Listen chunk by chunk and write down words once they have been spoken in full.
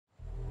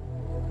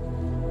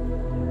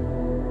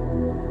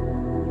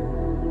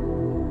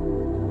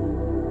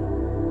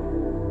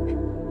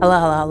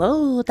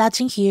Hello， 大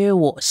金 here，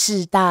 我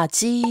是大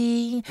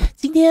金。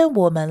今天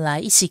我们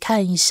来一起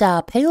看一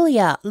下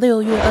Palia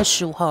 6月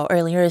25号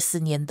2024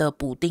年的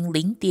补丁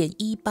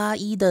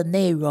 0.181 的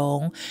内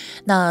容。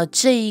那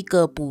这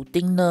个补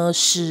丁呢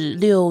是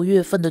6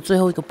月份的最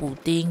后一个补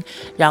丁，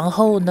然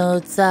后呢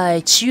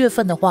在7月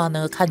份的话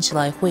呢看起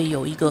来会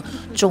有一个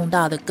重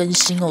大的更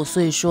新哦，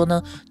所以说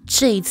呢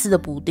这一次的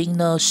补丁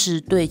呢是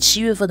对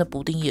7月份的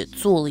补丁也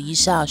做了一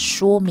下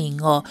说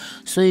明哦，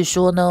所以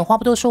说呢话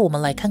不多说，我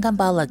们来看看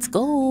吧。Let's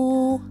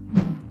go！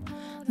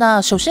 那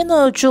首先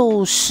呢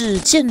就是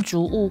建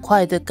筑物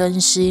块的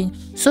更新，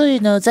所以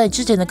呢在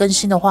之前的更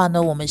新的话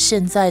呢，我们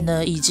现在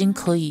呢已经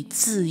可以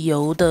自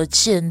由的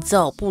建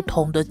造不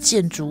同的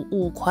建筑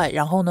物块，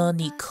然后呢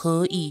你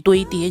可以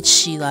堆叠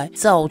起来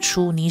造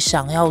出你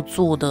想要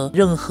做的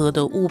任何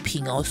的物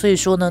品哦。所以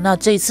说呢那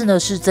这次呢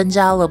是增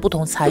加了不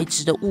同材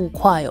质的物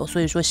块哦，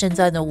所以说现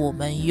在呢我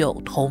们有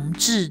铜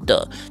制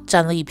的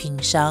站立品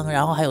箱，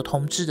然后还有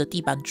铜制的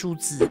地板柱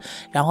子，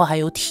然后还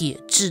有铁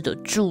制的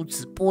柱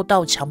子、坡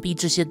道、墙壁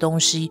这些东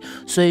西。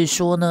所以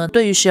说呢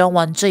对于喜欢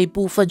玩这一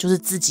部分就是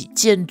自己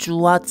建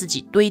筑啊自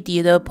己堆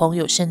叠的朋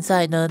友，现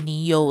在呢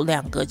你有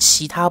2个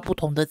其他不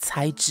同的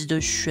材质的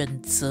选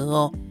择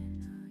哦。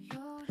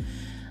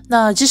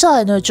那接下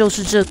来呢就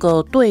是这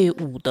个队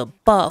伍的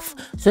buff，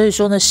 所以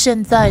说呢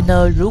现在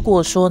呢如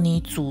果说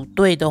你组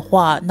队的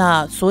话，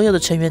那所有的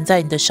成员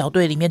在你的小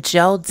队里面只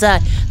要在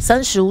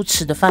35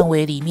尺的范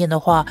围里面的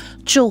话，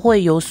就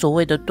会有所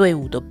谓的队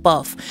伍的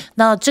buff。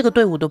 那这个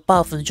队伍的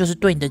buff 呢就是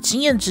对你的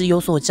经验值有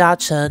所加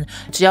成，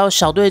只要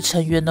小队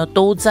成员呢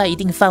都在一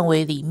定范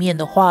围里面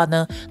的话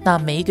呢，那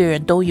每一个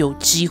人都有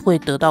机会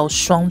得到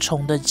双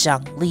重的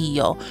奖励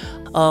哦。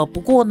不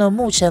过呢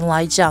目前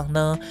来讲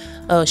呢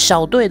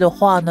小队的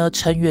话呢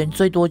成员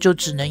最多就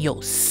只能有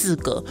4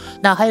个。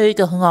那还有一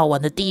个很好玩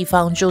的地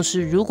方就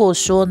是如果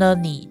说呢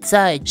你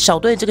在小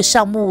队这个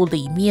项目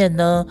里面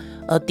呢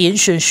点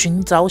选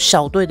寻找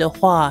小队的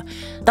话，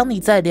当你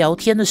在聊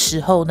天的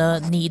时候呢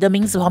你的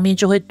名字旁边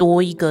就会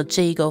多一个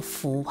这个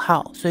符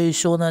号，所以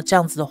说呢这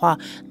样子的话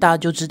大家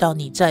就知道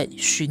你在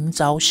寻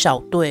找小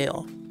队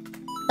哦。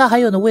那还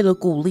有呢，为了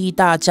鼓励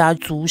大家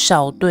组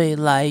小队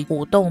来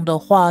活动的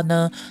话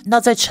呢，那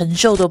在成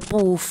就的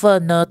部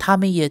分呢，他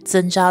们也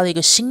增加了一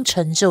个新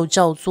成就，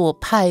叫做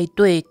派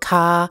对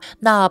咖。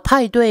那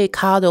派对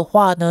咖的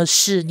话呢，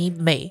是你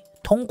每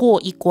通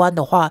过一关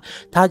的话，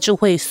他就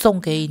会送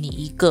给你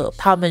一个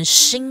他们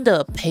新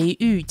的培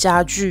育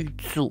家具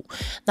组。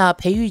那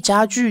培育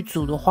家具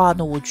组的话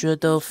呢，我觉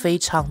得非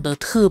常的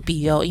特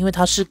别哦，因为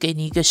它是给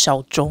你一个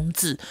小种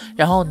子，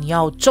然后你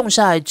要种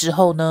下来之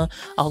后呢，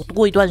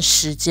过一段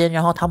时间，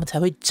然后它们才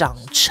会长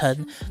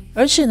成。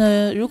而且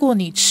呢，如果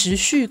你持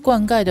续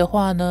灌溉的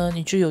话呢，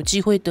你就有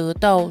机会得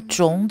到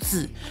种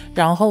子，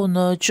然后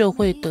呢就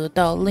会得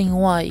到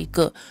另外一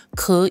个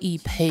可以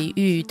培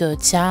育的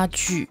家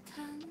具。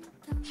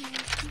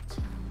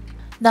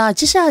那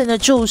接下来呢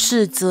就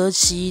是泽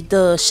奇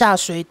的下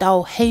水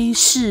道黑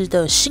市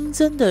的新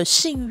增的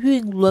幸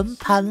运轮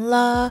盘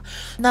啦。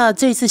那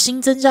这次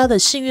新增加的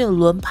幸运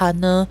轮盘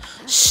呢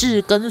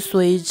是跟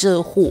随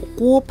着火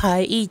锅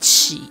牌一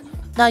起，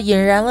那俨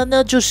然了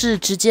呢就是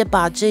直接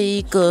把这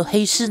一个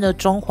黑市呢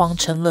装潢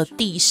成了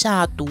地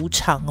下赌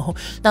场哦。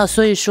那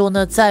所以说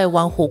呢在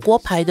玩火锅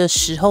牌的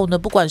时候呢，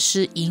不管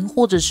是赢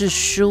或者是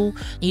输，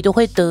你都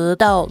会得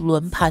到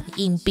轮盘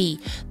硬币。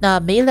那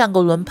每2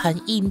个轮盘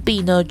硬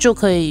币呢就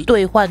可以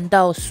兑换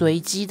到随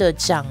机的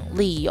奖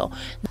励哦。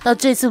那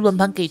这次轮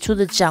盘给出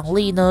的奖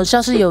励呢，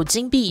像是有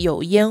金币、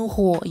有烟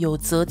火、有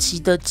泽奇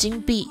的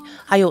金币，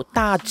还有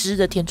大只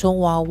的填充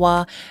娃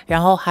娃，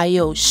然后还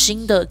有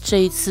新的这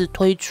一次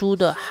推出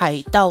的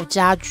海盗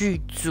家具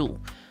组。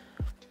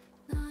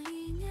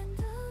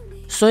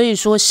所以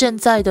说现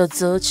在的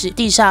泽奇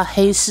地下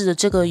黑市的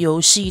这个游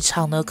戏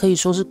场呢，可以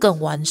说是更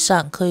完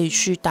善，可以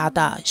去打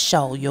打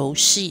小游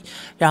戏，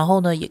然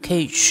后呢也可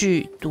以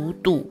去赌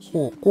赌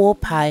火锅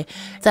牌。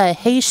在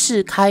黑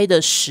市开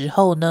的时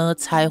候呢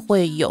才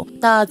会有，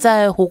那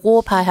在火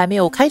锅牌还没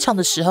有开场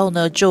的时候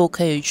呢，就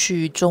可以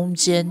去中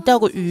间钓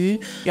个鱼，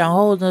然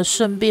后呢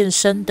顺便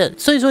升等。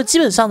所以说基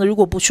本上呢，如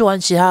果不去玩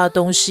其他的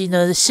东西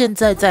呢，现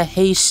在在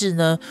黑市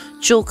呢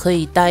就可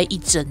以待一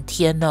整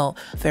天哦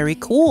 ，very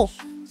cool。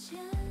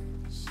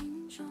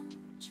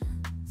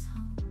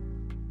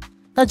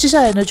那接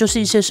下来呢就是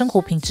一些生活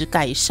品质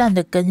改善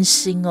的更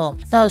新哦。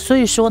那所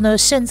以说呢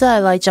现在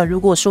来讲，如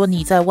果说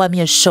你在外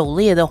面狩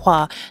猎的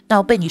话，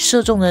那被你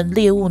射中的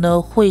猎物呢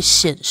会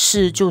显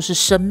示就是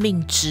生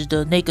命值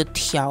的那个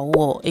条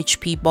哦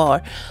HP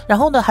bar。 然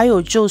后呢还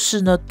有就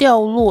是呢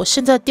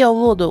现在掉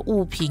落的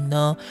物品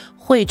呢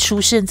会出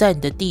现在你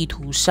的地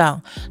图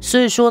上，所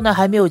以说呢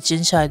还没有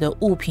捡起来的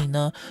物品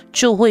呢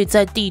就会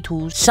在地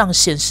图上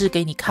显示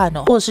给你看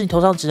哦，或者是你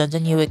头上指南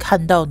针你也会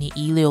看到你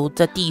遗留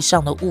在地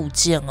上的物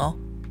件哦。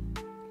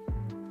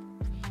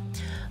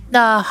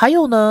那还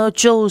有呢，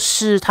就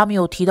是他们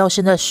有提到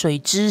现在水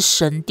之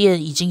神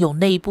殿已经有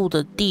内部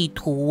的地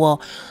图哦，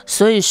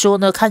所以说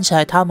呢，看起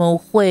来他们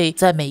会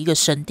在每一个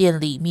神殿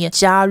里面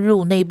加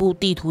入内部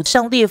地图，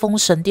像烈风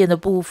神殿的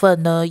部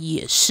分呢，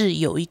也是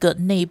有一个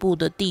内部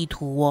的地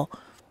图哦。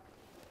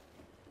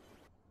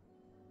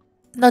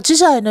那接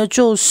下来呢，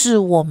就是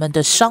我们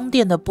的商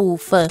店的部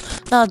分。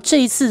那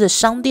这一次的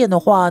商店的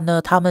话呢，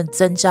他们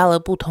增加了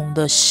不同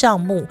的项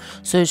目，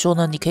所以说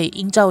呢，你可以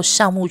依照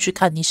项目去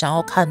看你想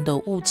要看的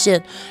物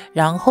件。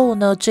然后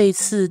呢，这一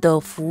次的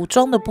服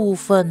装的部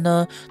分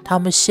呢，他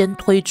们先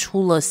推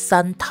出了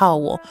3套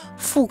哦，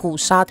复古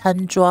沙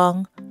滩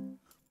装，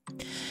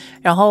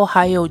然后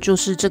还有就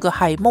是这个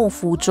海梦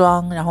服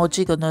装，然后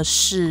这个呢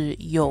是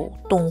有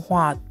动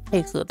画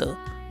配合的。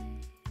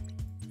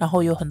然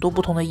后有很多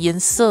不同的颜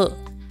色，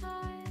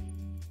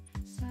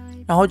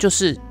然后就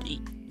是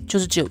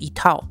只有1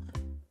套。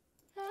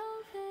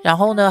然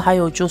后呢，还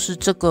有就是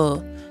这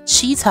个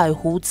七彩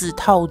胡子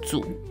套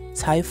组、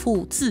财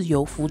富自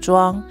由服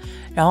装，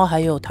然后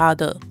还有它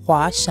的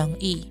滑翔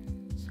翼。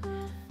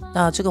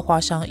那这个滑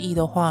翔翼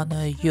的话呢，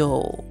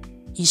有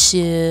一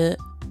些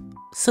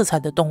色彩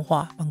的动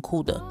画，蛮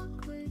酷的。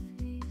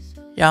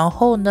然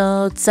后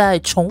呢，在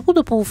宠物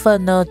的部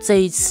分呢，这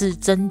一次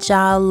增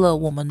加了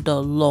我们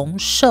的龙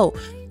兽。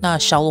那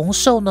小龙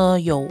兽呢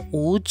有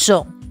5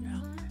种。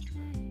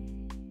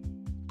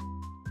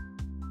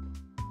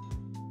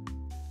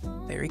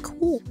Very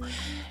cool。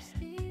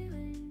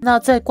那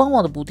在官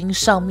网的补丁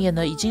上面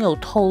呢，已经有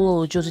透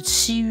露，就是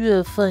7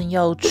月份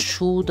要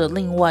出的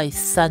另外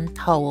3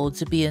套哦。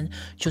这边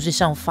就是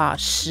像法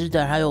师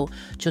的，还有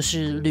就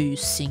是旅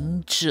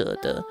行者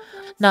的。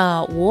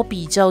那我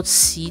比较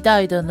期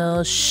待的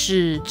呢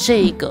是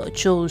这个，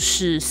就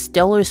是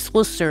Stellar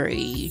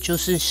Sorcery， 就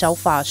是小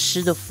法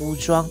师的服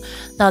装。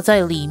那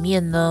在里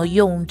面呢，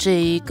用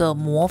这一个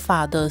魔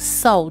法的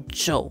扫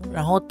帚，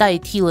然后代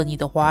替了你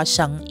的滑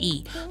翔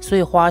翼，所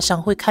以滑翔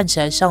会看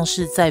起来像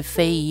是在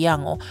飞一样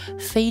哦，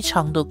非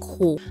常的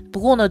酷。不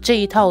过呢，这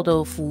一套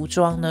的服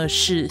装呢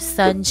是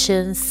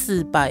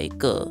3400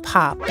个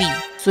帕币，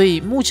所以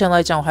目前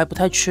来讲我还不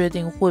太确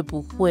定会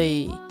不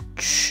会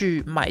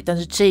去买，但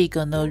是这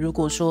个呢，如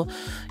果说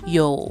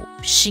有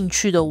兴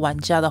趣的玩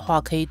家的话，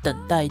可以等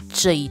待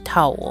这一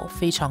套哦，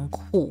非常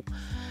酷。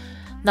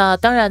那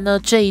当然呢，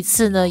这一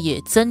次呢也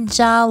增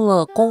加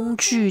了工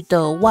具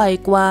的外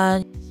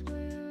观，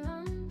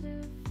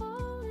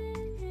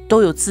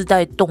都有自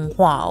带动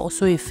画哦，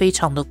所以非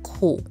常的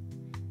酷。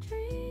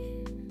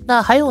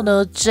那还有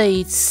呢，这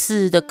一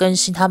次的更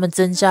新，他们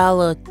增加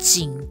了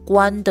景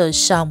观的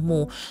项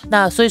目。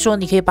那所以说，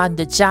你可以把你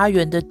的家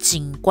园的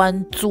景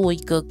观做一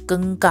个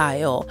更改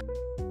哦。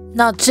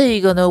那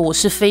这个呢，我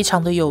是非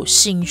常的有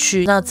兴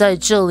趣。那在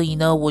这里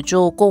呢，我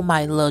就购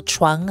买了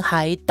船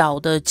海岛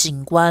的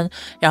景观，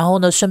然后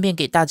呢，顺便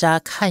给大家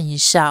看一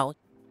下哦。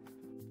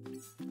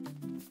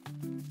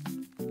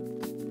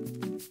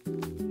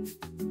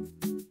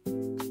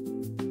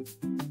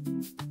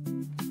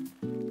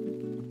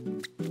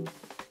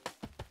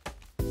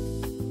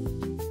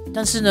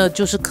但是呢，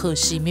就是可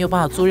惜没有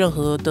办法做任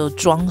何的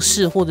装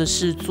饰，或者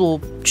是做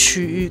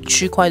区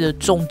块的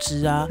种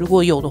植啊。如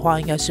果有的话，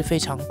应该是非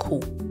常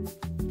酷。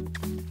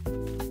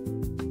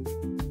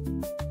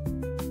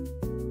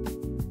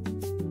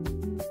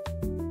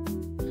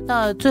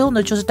那最后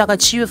呢，就是大概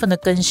7月份的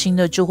更新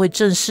呢，就会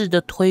正式的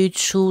推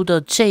出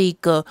的这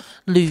个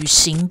旅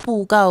行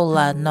布告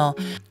栏呢。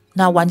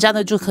那玩家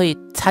呢就可以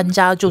参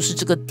加就是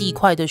这个地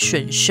块的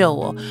选秀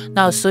哦。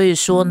那所以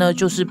说呢，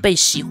就是被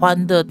喜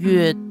欢的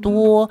越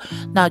多，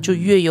那就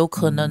越有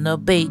可能呢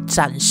被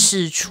展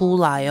示出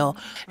来哦。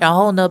然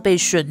后呢，被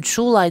选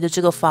出来的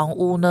这个房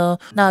屋呢，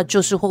那就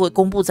是会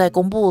公布在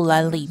公布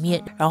栏里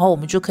面，然后我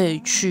们就可以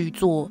去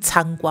做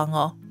参观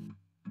哦。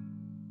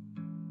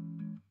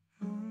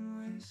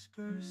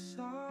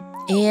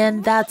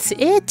And that's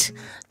it，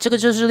 这个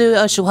就是6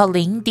月25号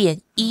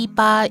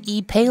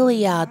0.181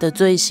 Palia 的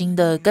最新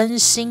的更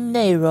新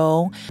内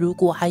容。如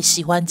果还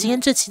喜欢今天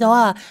这期的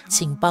话，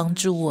请帮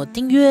助我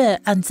订阅、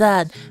按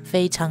赞，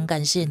非常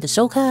感谢你的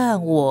收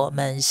看，我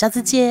们下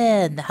次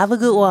见 ，Have a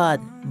good one，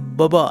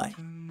 拜拜。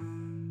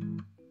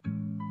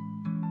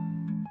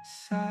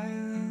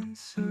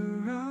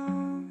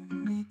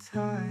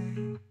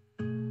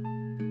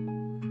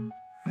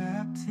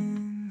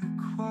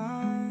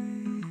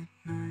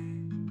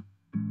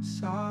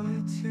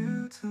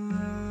Solitude to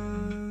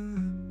love.